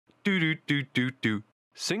Do.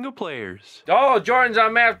 Single players. Oh, Jordan's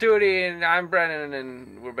on map duty, and I'm Brennan,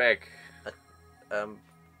 and we're back.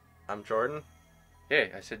 I'm Jordan. Yeah,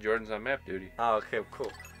 I said Jordan's on map duty. Oh, okay,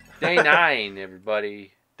 cool. Day 9,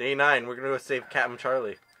 everybody. Day 9, we're gonna go save Captain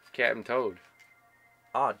Charlie. Captain Toad.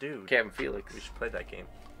 Oh, dude. Captain Felix. We should play that game.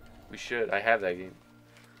 We should. I have that game.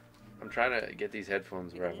 I'm trying to get these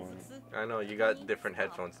headphones where I want it. I know, you got different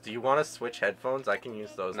headphones. Do you want to switch headphones? I can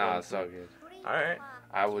use those. Nah, ones. it's all good. Alright.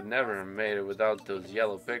 I would never have made it without those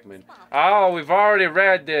yellow Pikmin. Oh, we've already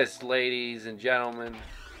read this, ladies and gentlemen.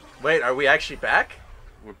 Wait, are we actually back?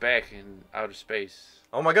 We're back in outer space.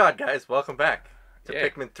 Oh my god, guys, welcome back to Yeah.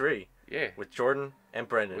 Pikmin 3 Yeah. with Jordan and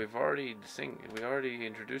Brendan. We already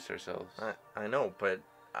introduced ourselves. I know, but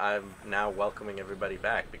I'm now welcoming everybody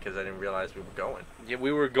back because I didn't realize we were going. Yeah,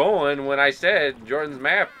 we were going when I said Jordan's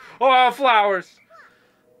map. Oh, flowers!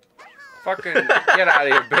 Fucking get out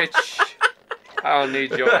of here, bitch. I don't need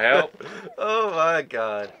your help. Oh my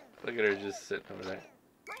god. Look at her just sitting over there.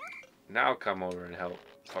 Now come over and help.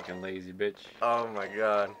 Fucking lazy bitch. Oh my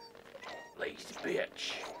god. Lazy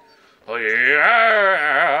bitch. Oh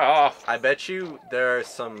yeah! I bet you there are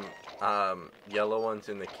some yellow ones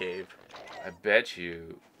in the cave. I bet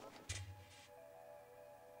you.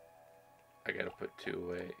 I gotta put 2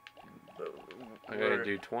 away. I gotta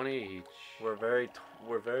do 20 each. We're very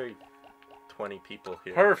 20 people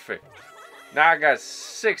here. Perfect. Now I got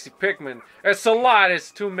 60 Pikmin. It's a lot.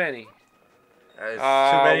 It's too many. It's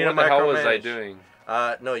too many to what the hell was I micromanage. doing?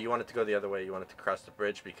 No, you wanted to go the other way. You wanted to cross the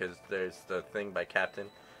bridge because there's the thing by Captain.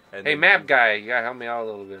 And Hey, then map guy, you gotta help me out a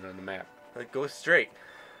little bit on the map. Go straight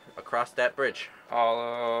across that bridge.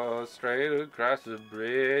 All straight across the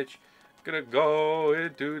bridge. Gonna go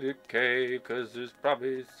into the cave, cause there's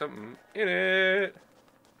probably something in it.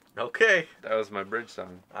 Okay. That was my bridge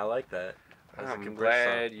song. I like that. That was a I'm good bridge song.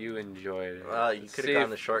 glad you enjoyed it. Well, you could have gone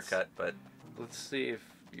the shortcut, but Let's see if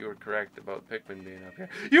you were correct about Pikmin being up here.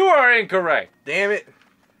 You are incorrect! damn it.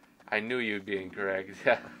 I knew you'd be incorrect.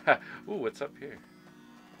 Ooh, what's up here?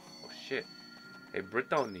 Oh, shit. Hey,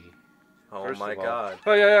 Brittoni. Oh First my of all- god.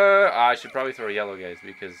 Oh, yeah. I should probably throw yellow guys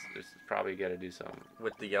because there's probably gotta do something.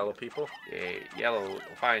 With the yellow people? Yeah, yellow.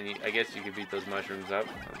 Fine. I guess you could beat those mushrooms up.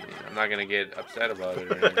 I mean, I'm not gonna get upset about it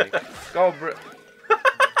or anything. Go,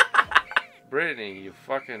 Brittany, you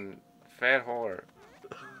fucking fat whore.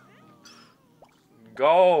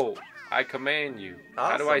 Go! I command you.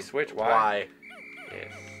 How do I Awesome. switch? Why?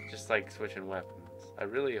 Yes, just like switching weapons. I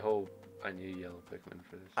really hope I need yellow Pikmin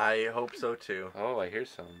for this. I hope so too. Oh, I hear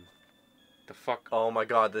something. The fuck? Oh my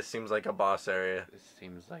god, this seems like a boss area. This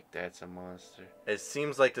seems like that's a monster. It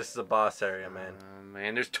seems like this is a boss area, man.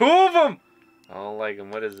 Man, there's 2 of them! I don't like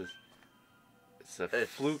them. What is this? It's a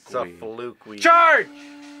fluke It's a weed. fluke weed. Charge!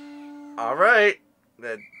 Alright.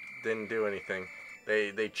 That didn't do anything.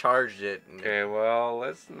 They charged it. Okay, well,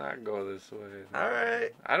 let's not go this way.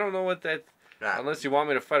 Alright. I don't know what that... Nah, Unless you want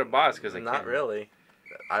me to fight a boss, because I not can't. really.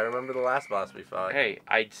 I remember the last boss we fought. Hey,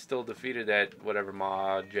 I still defeated that whatever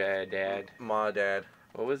Dad. Ma Dad.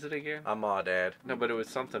 What was it again? Ma Dad. No, but it was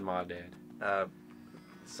something Dad.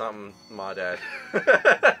 Something Ma Dad.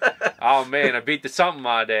 Oh man, I beat the something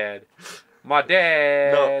Dad. My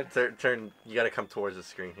dad. No, turn. You gotta come towards the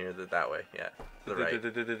screen here. That way. Yeah. To the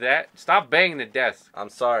right. That. Stop banging the desk. I'm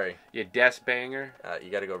sorry. You desk banger. You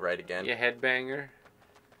gotta go right again. You head banger.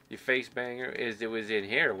 You face banger. It was in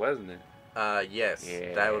here, wasn't it? Yes.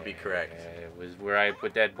 Yeah, That would be correct. It was where I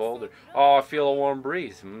put that boulder. Oh, I feel a warm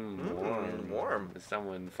breeze. Warm. Is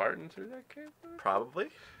someone farting through that cave? Probably.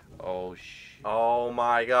 Oh, shit. Oh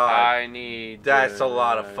my god. I need... That's a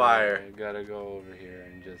lot of fire. I gotta go over here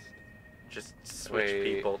and Just switch wait,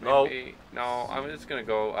 people. maybe, no, I'm just gonna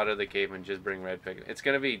go out of the cave and just bring red Pikmin. It's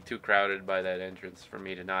gonna be too crowded by that entrance for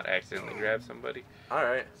me to not accidentally grab somebody.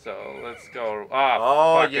 Alright. So let's go.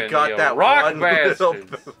 Oh, you got that rock one little...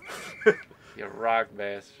 bastards. You rock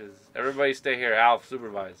bastards. Everybody stay here. Alf,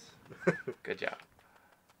 supervise. Good job.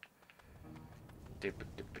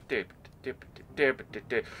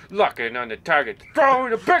 Locking on the target. Throw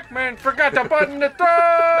the Pikmin. Forgot the button to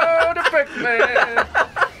throw the Pikmin.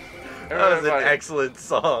 That was an excellent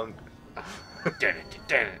song. This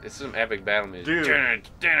is some epic battle music. Dude.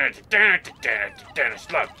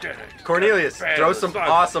 Slug. Cornelius, throw some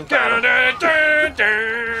awesome battle.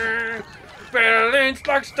 Battling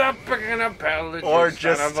slug, stop picking up pellets, Or you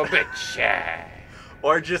just- son of a bitch.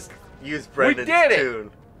 Or just use Brendan's did it.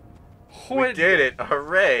 tune. We did it.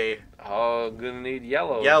 Hooray. Oh, gonna need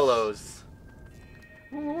yellows. Yellows.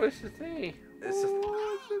 Ooh, what's the thing? This is-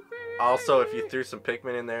 What's the thing? Also, if you threw some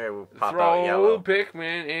Pikmin in there, it would pop Throw out yellow.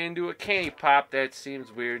 Pikmin into a candy pop. That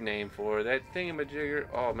seems weird name for that thingamajigger.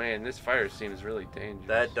 Oh man, this fire seems really dangerous.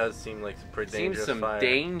 That does seem like some pretty dangerous Seems some fire.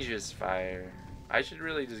 dangerous fire. I should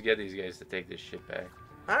really just get these guys to take this shit back.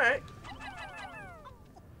 All right.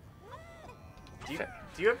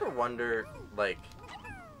 Do you ever wonder, like...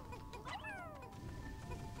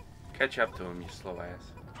 Catch up to him, you slow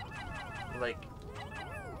ass. Like...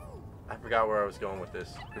 I forgot where I was going with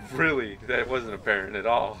this. Really? That wasn't apparent at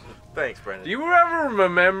all. Thanks, Brendan. Do you ever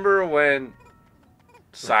remember when...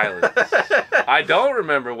 Silence. I don't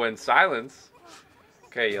remember when silence.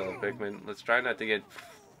 Okay, yellow Pikmin. Let's try not to get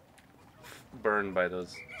burned by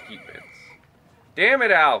those heat vents. Damn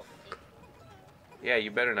it, Alf! Yeah,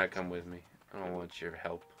 you better not come with me. I don't want your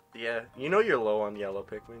help. Yeah, you know you're low on yellow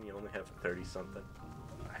Pikmin. You only have 30-something.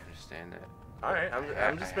 I understand that. All right,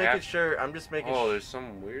 I'm just making sure. I'm just making. Oh, there's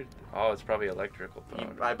some weird. Oh, it's probably electrical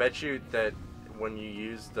power. I bet you that when you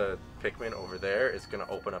use the Pikmin over there, it's gonna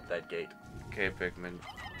open up that gate. Okay, Pikmin.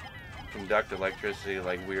 Conduct electricity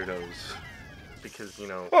like weirdos. Because, you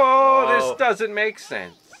know... Oh, this doesn't make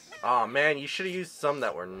sense. Oh, man, you should have used some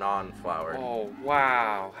that were non-flowered. Oh,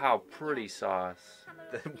 wow. How pretty sauce.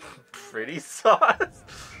 Pretty sauce?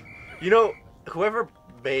 You know, whoever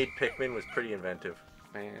made Pikmin was pretty inventive.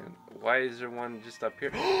 Man, why is there one just up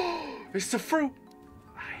here? It's the fruit!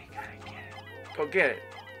 I gotta get it. Go get it.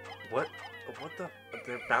 What the...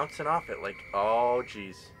 They're bouncing off it like... Oh,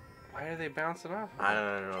 jeez. Why are they bouncing off? I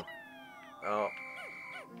don't know. Oh.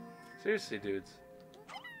 Seriously, dudes.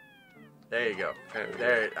 There you go.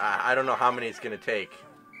 There. I don't know how many it's gonna take.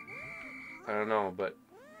 I don't know, but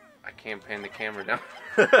I can't pan the camera down.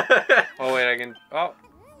 Oh wait, I can. Oh,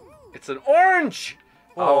 it's an orange.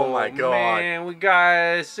 Oh my god! Man, we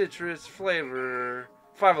got citrus flavor.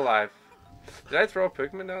 5 alive. Did I throw a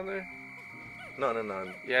Pikmin down there? No.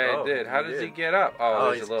 Yeah, Oh, it did. How you does he did. get up? Oh,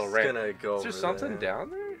 there's he's a little ramp. gonna go Is there over something there. down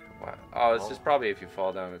there? Wow. Oh, it's Oh. just probably if you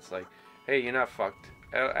fall down, it's like, hey, you're not fucked.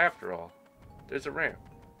 After all, there's a ramp.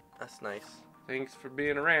 That's nice. Thanks for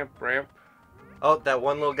being a ramp. Oh, that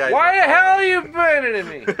one little guy. Why the hell are you abandoning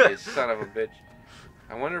me? You son of a bitch.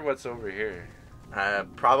 I wonder what's over here.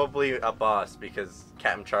 Probably a boss, because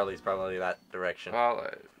Captain Charlie's probably that direction. Well,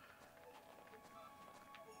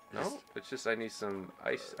 no, it's just I need some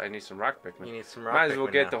ice. I need some rock Pikmin. You need some rock Might as well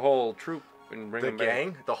Pikmin get now. the whole troop and bring The them back.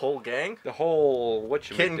 gang? The whole gang? The whole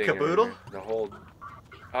Kit and caboodle? The whole.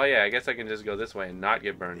 Oh yeah, I guess I can just go this way and not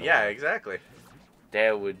get burned. Yeah, alive. exactly.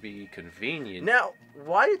 That would be convenient. Now,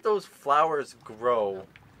 why did those flowers grow?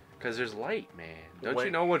 Because there's light, man. Don't Wait.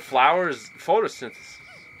 you know what flowers? Photosynthesis.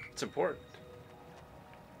 It's important.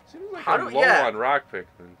 Seems like How I'm do- low yeah. on rock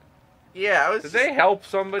Pikmin. Yeah, I was. Did they help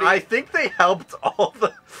somebody? I think they helped all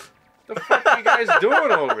the. The fuck are you guys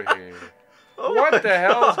doing over here? Oh What my the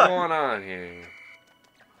hell's God. going on here?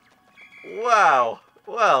 Wow.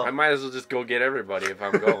 Well. I might as well just go get everybody if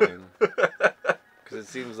I'm going. Because it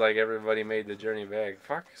seems like everybody made the journey back.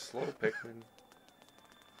 Fuck, slow Pikmin.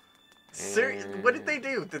 What did they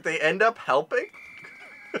do? Did they end up helping?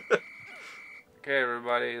 Okay,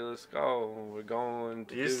 everybody, let's go. We're going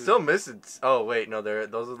to. You're still missing. Oh wait, no,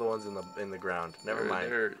 those are the ones in the ground. Never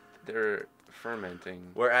mind. They're fermenting.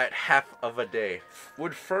 We're at half of a day.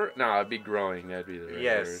 No, it'd be growing. That'd be the right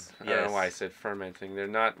Yes, word. I don't know yes. why I said fermenting. They're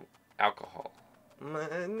not alcohol.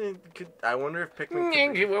 I wonder if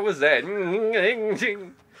Pikmin. Could... What was that?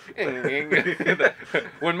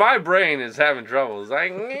 When my brain is having trouble, it's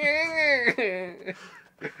like.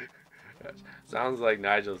 Sounds like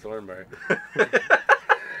Nigel Thornberry.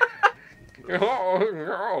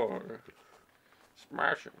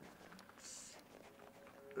 Smashing.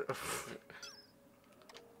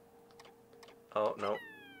 Oh no.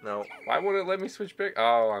 Why wouldn't it let me switch pick?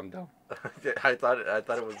 Oh, I'm dumb. I thought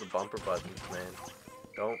it was the bumper buttons, man.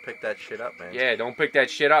 Don't pick that shit up, man. Yeah, don't pick that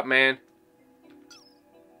shit up, man.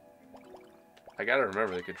 I gotta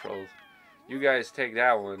remember the controls. You guys take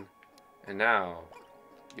that one, and now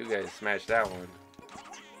you guys smash that one.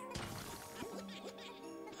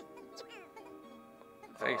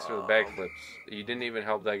 Thanks for the backflips. You didn't even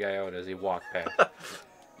help that guy out as he walked past.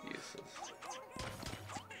 Useless.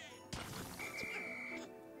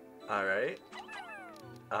 All right.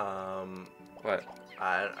 What?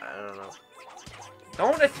 I don't know.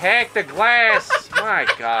 Don't attack the glass! My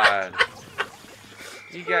God.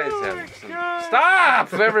 You guys have some...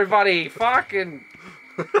 Stop, everybody! Fucking...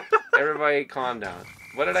 Everybody calm down.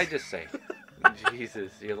 What did I just say?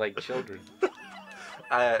 Jesus, you're like children.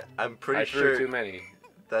 I'm pretty I sure threw too many.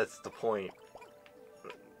 that's the point.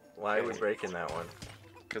 Why are we breaking that one?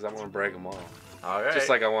 Because I want to break them all. All right. Just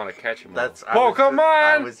like I want to catch them that's. all. Oh, come on!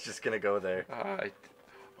 I was just gonna go there.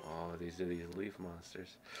 Oh, Oh, these are these leaf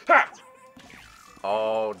monsters. Ha!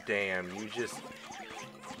 Oh, damn. You just...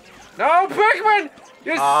 No, Pikmin!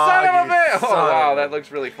 You son of a you bitch! Oh, son wow, of a- that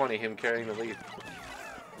looks really funny, him carrying the leaf.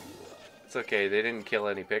 It's okay, they didn't kill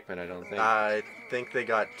any Pikmin, I don't think. I think they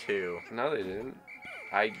got 2. No, they didn't.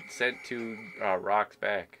 I sent 2 rocks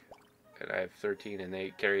back, and I have 13, and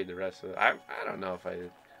they carried the rest of it. I don't know if I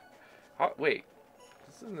did. Oh, wait,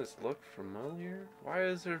 doesn't this look familiar? Why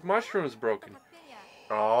is there mushrooms broken?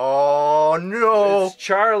 Oh, no. It's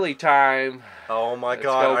Charlie time. Oh, my Let's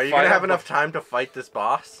God. go Are you fight going to have him. enough time to fight this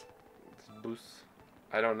boss? It's Boost.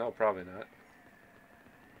 I don't know, probably not.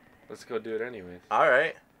 Let's go do it anyways. All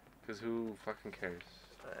right. Because who fucking cares?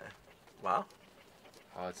 Wow.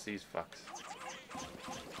 Oh, it's these fucks.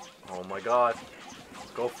 Oh, my God.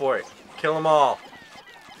 Go for it. Kill them all.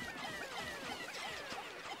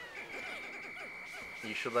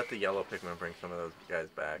 You should let the yellow Pikmin bring some of those guys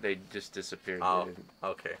back. They just disappeared. Oh, They didn't.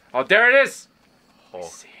 okay. Oh, there it is! I Oh,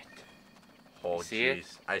 see it. oh, see it?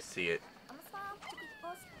 jeez. I see it.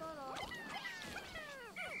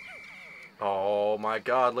 Oh my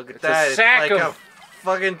God! Look at It's a that! sack it's like of- a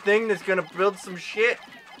fucking thing that's gonna build some shit.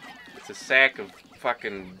 It's a sack of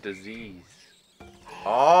fucking disease.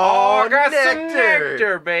 Oh, I got nectar. some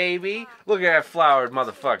nectar, baby. Look at that flowered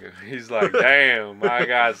motherfucker. He's like, damn, I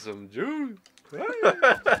got some juice.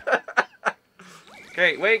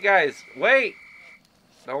 Okay, wait, guys. Wait.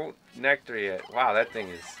 Don't nectar yet. Wow, that thing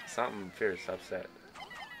is something fierce upset.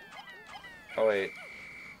 Oh, wait.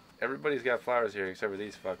 Everybody's got flowers here except for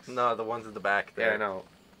these fucks. No, the ones at the back there. Yeah, I know.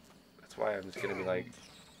 That's why I'm just going to be like...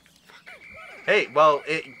 Hey, well,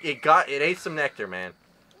 it ate some nectar, man.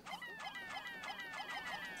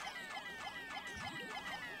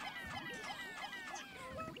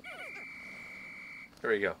 Here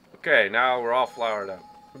we go. Okay, now we're all flowered up.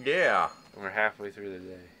 Yeah. We're halfway through the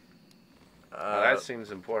day. Now that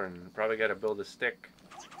seems important. Probably got to build a stick.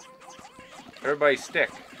 Everybody stick.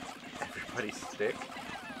 Everybody stick.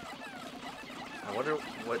 I wonder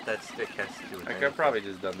what that stick has to do with I anything. could probably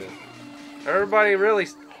just done this. Everybody really...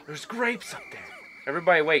 There's grapes up there.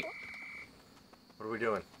 Everybody wait. What are we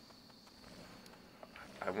doing?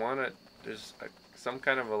 I want to... There's some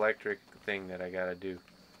kind of electric thing that I got to do.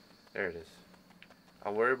 There it is.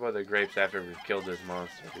 I'll worry about the grapes after we've killed this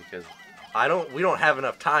monster because... We don't have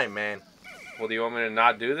enough time, man. Well, do you want me to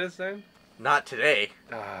not do this then? Not today.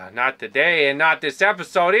 Not today and not this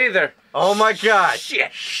episode either. Oh my God.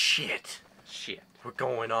 Shit. Shit. Shit. We're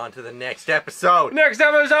going on to the next episode. Next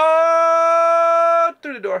episode!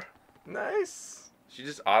 Through the door. Nice. She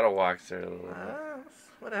just auto-walks there a little bit.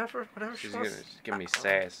 Whatever She's she gonna wants. give me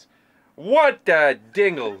sass. What the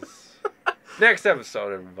dingles? Next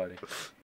episode, everybody.